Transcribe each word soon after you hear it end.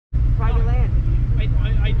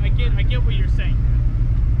I get what you're saying.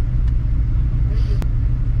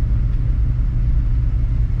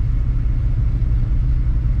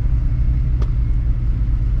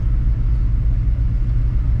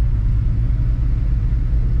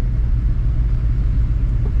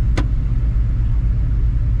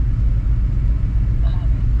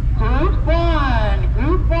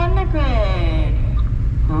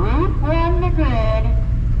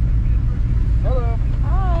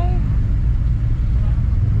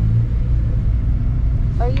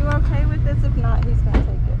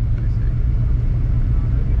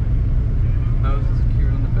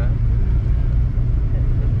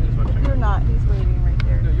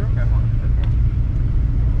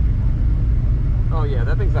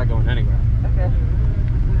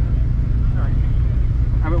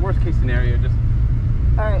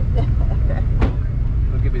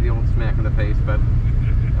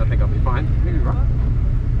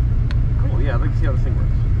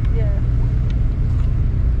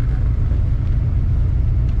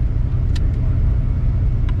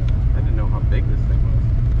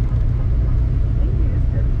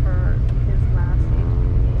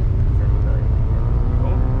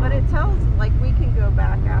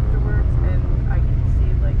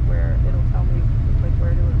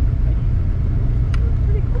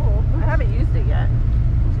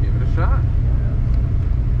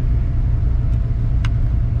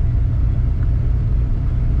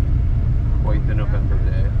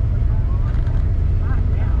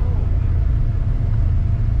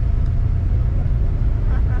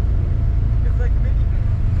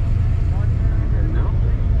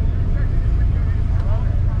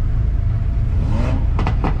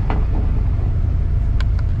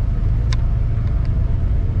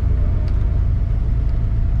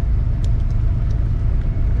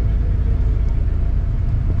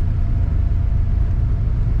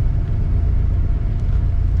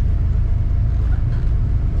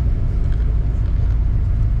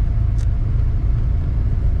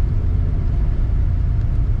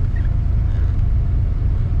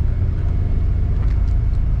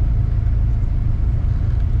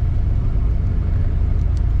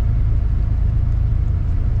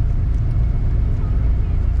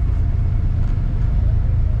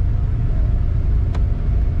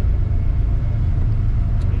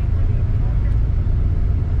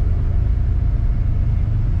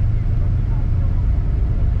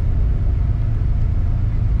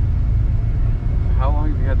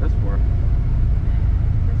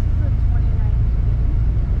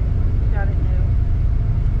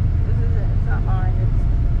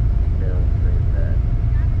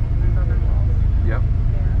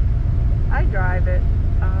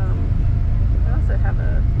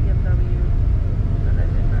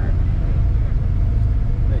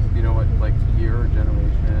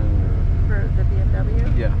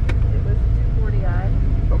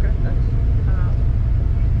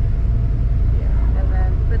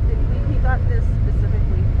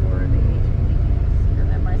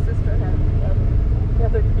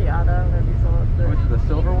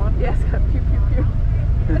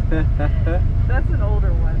 That's an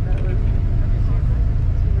older one. That was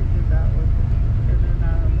she redid that one, and then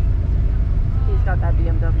he's got that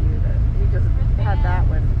BMW that he just had that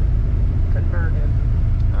one converted.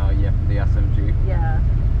 Oh yeah, the SMG. Yeah.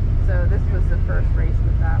 So this was the first race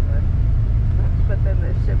with that one, but then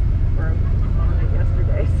the ship broke on it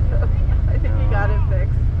yesterday, so I think he got it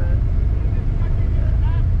fixed. But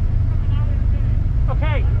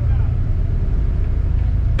okay.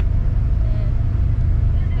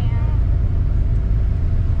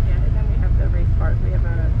 We have a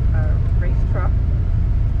race truck.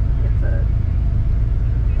 It's a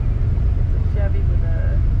Chevy with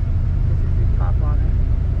a Isuzu top on it.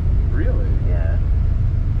 Really? Yeah.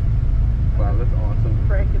 Wow, that's awesome.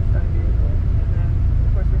 Frankenstein vehicle. And then,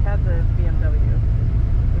 of course, we had the BMW,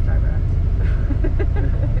 which I wrecked.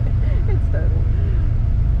 It's total.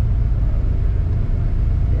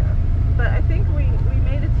 Yeah. But I think we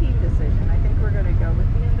made a team decision. I think we're going to go with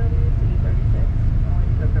BMWs, the E36.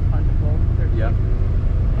 Because they're plentiful. Yeah.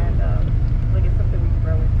 And like it's something we can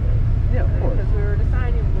grow into. Yeah, of course. Because we were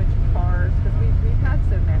deciding which cars, because we've had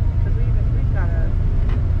so many. Because we've got a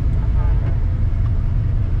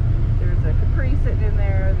there's a Capri sitting in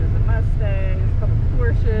there. There's a Mustang. There's a couple of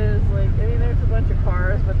Porsches. Like I mean, there's a bunch of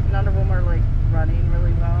cars, but none of them are like running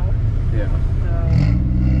really well. Yeah. So we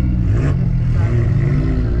just decided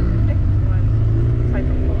to pick one type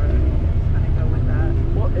of car and kind of go with that.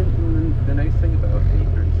 Well, and the nice thing about the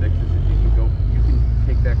E36 is that you can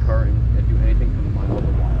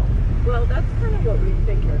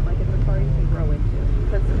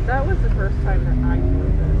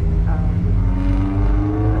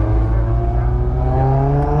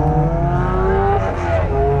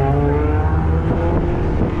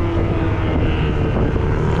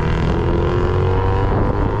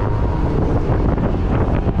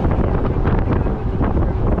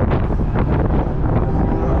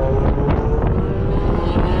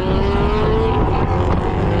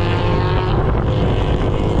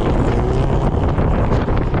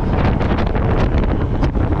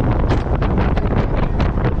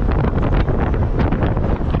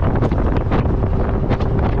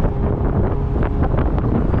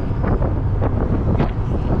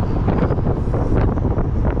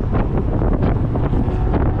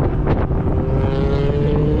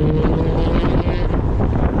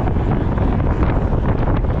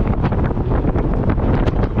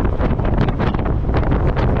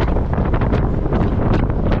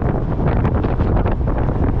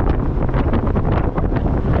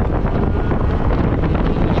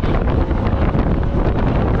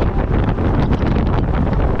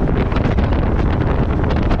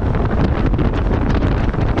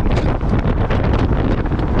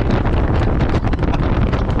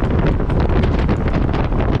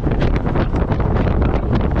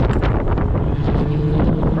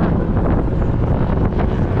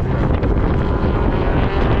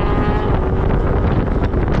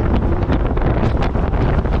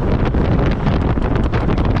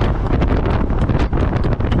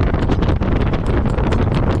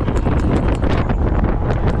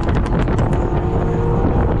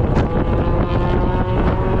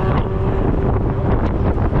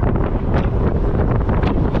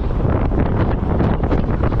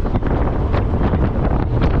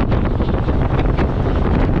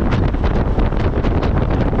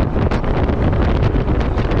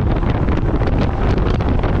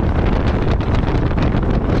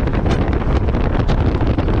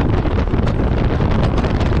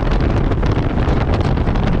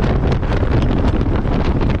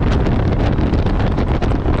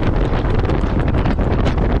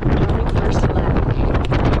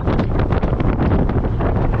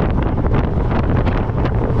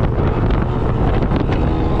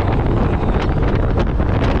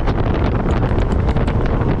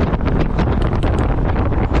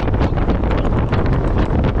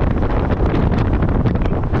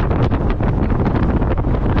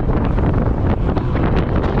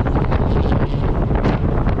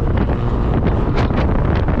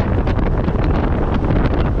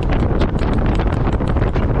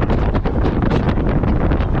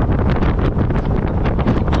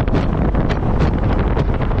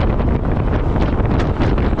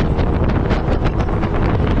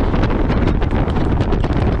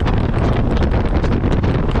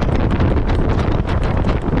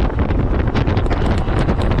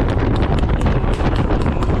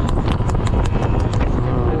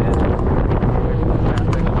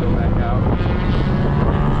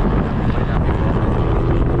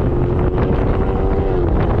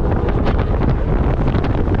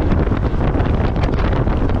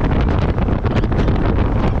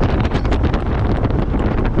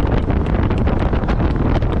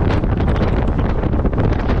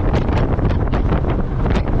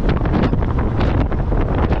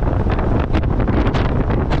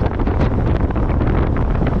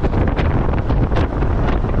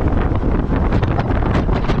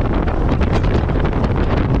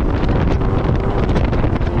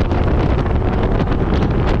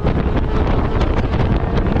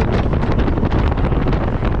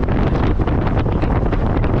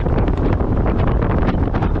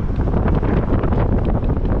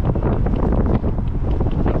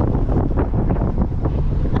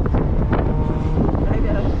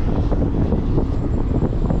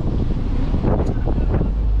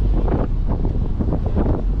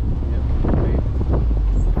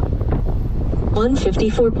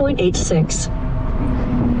 154.86.